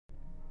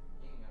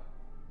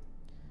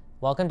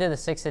Welcome to the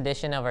 6th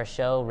edition of our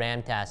show,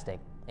 Ramtastic.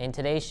 In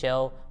today's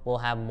show, we'll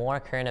have more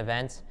current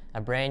events,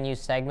 a brand new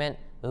segment,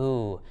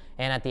 and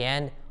at the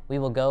end, we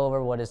will go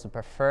over what is the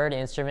preferred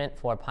instrument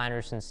for Pine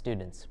Richland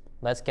students.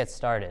 Let's get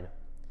started.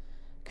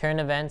 Current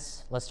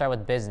events, let's start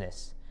with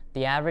business.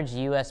 The average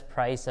U.S.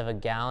 price of a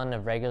gallon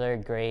of regular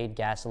grade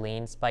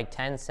gasoline spiked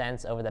 10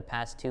 cents over the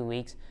past 2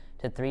 weeks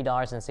to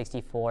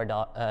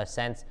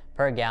 $3.64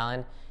 per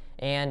gallon,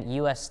 and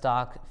U.S.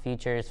 stock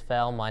futures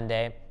fell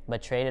Monday, but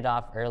traded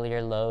off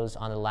earlier lows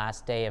on the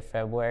last day of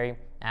February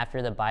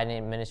after the Biden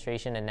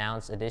administration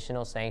announced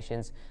additional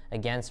sanctions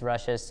against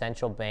Russia's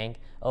central bank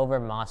over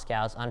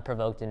Moscow's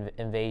unprovoked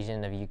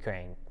invasion of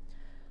Ukraine.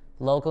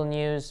 Local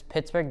news,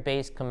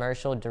 Pittsburgh-based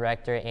commercial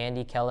director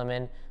Andy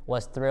Kellerman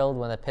was thrilled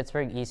when the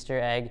Pittsburgh Easter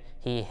egg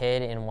he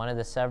hid in one of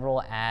the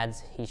several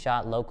ads he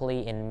shot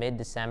locally in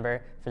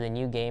mid-December for the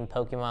new game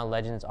Pokemon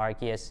Legends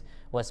Arceus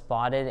was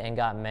spotted and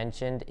got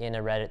mentioned in a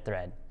Reddit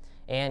thread.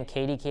 And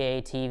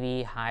KDKA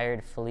TV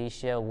hired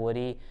Felicia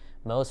Woody,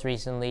 most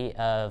recently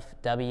of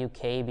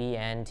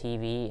WKBN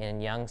TV in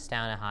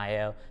Youngstown,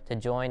 Ohio, to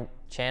join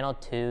Channel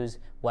 2's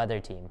weather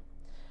team.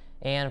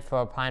 And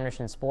for Pine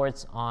Richland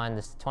sports, on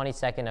the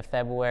 22nd of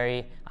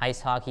February,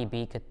 ice hockey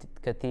beat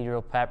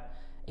Cathedral Prep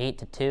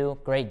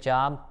 8-2. Great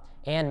job.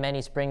 And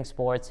many spring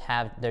sports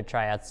have their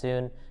tryouts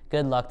soon.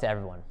 Good luck to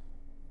everyone.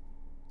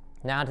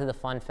 Now to the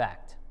fun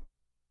fact.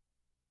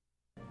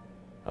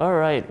 All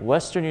right,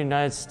 Western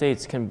United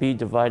States can be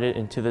divided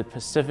into the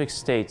Pacific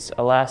states,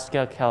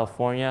 Alaska,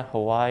 California,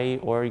 Hawaii,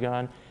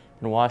 Oregon,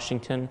 and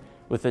Washington,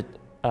 with the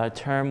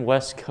term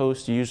West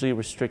Coast usually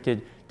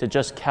restricted to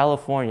just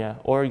California,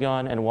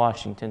 Oregon, and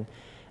Washington,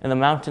 and the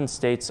mountain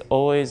states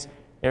always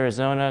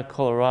Arizona,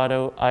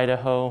 Colorado,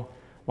 Idaho,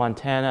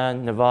 Montana,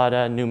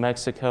 Nevada, New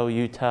Mexico,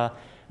 Utah,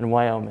 and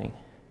Wyoming.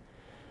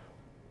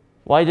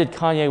 Why did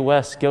Kanye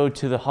West go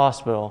to the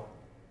hospital?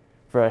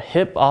 For a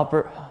hip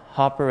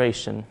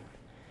operation.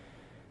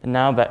 And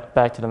now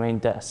back to the main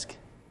desk.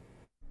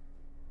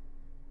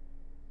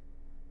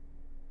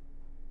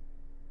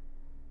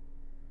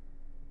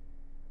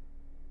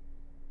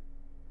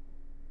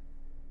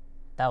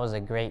 That was a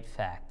great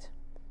fact.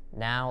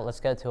 Now let's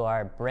go to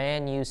our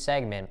brand new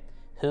segment,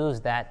 Who's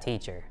That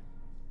Teacher?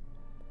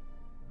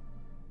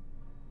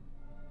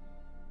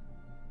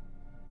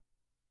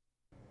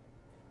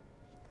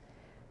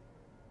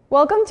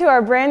 Welcome to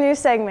our brand new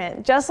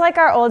segment. Just like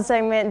our old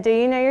segment, Do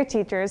You Know Your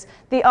Teachers,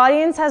 the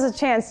audience has a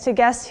chance to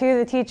guess who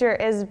the teacher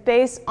is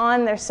based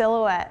on their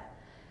silhouette.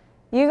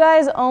 You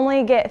guys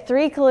only get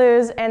 3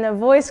 clues and a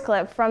voice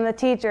clip from the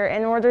teacher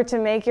in order to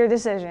make your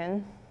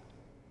decision.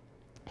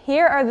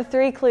 Here are the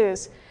 3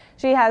 clues.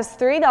 She has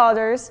 3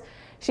 daughters,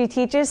 she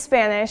teaches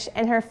Spanish,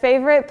 and her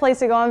favorite place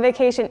to go on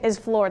vacation is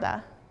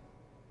Florida.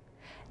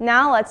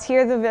 Now let's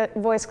hear the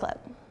voice clip.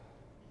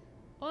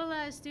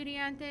 Hola,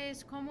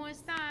 estudiantes, ¿cómo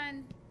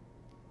están?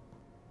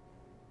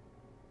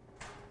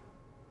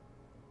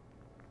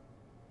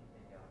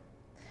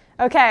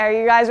 Okay, are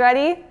you guys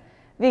ready?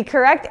 The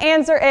correct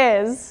answer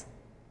is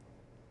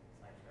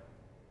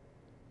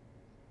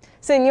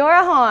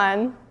Senora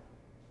Han.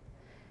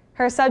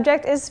 Her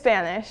subject is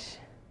Spanish.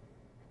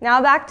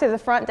 Now back to the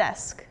front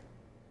desk.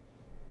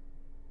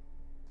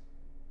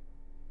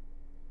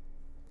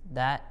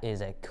 That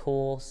is a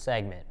cool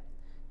segment.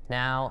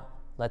 Now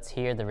let's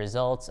hear the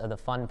results of the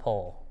fun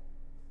poll.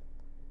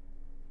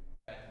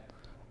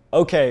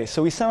 Okay,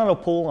 so we sent out a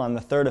poll on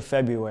the 3rd of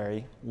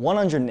February.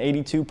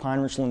 182 Pine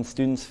Richland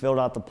students filled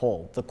out the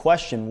poll. The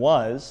question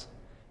was,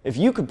 if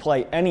you could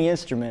play any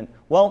instrument,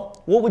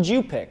 well, what would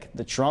you pick?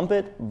 The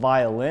trumpet,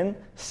 violin,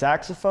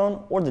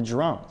 saxophone, or the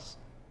drums?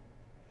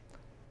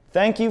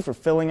 Thank you for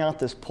filling out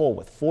this poll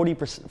with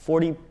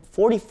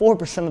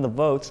 44% of the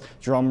votes.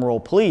 Drum roll,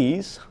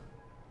 please.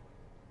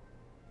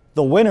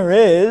 The winner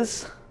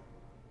is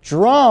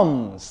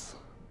drums.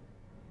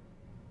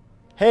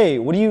 Hey,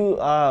 what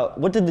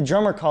did the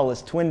drummer call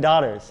his twin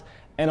daughters?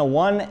 And a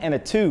 1 and a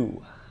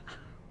 2.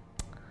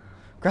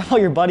 Grab all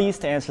your buddies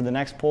to answer the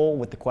next poll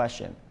with the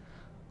question.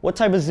 What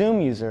type of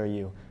Zoom user are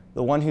you?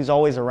 The one who's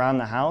always around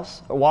the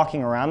house, or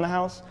walking around the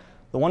house?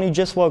 The one who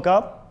just woke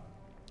up?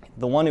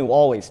 The one who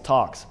always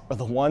talks? Or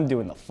the one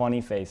doing the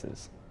funny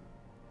faces?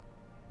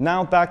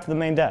 Now back to the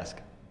main desk.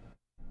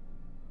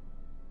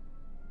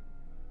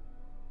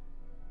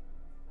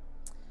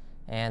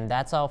 And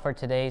that's all for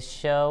today's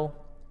show.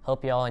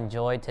 Hope you all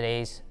enjoyed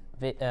today's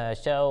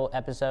show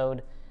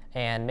episode,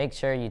 and make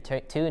sure you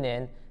tune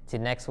in to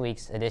next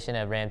week's edition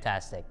of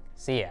Ramtastic.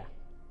 See ya.